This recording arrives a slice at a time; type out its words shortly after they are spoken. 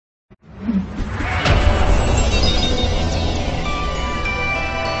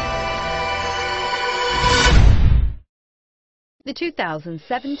The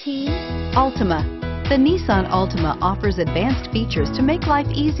 2017 Altima. The Nissan Altima offers advanced features to make life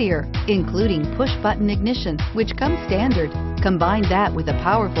easier, including push-button ignition, which comes standard. Combine that with a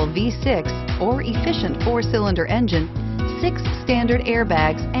powerful V6 or efficient four-cylinder engine, 6 standard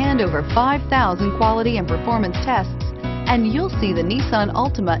airbags, and over 5,000 quality and performance tests, and you'll see the Nissan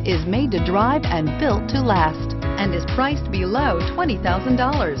Altima is made to drive and built to last, and is priced below $20,000.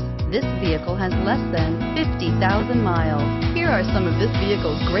 This vehicle has less than 50,000 miles. Here are some of this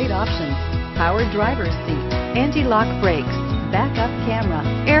vehicle's great options: power driver's seat, anti-lock brakes, backup camera,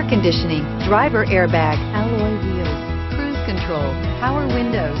 air conditioning, driver airbag, alloy wheels, cruise control, power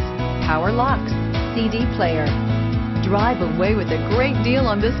windows, power locks, CD player. Drive away with a great deal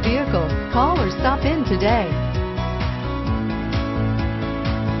on this vehicle. Call or stop in today.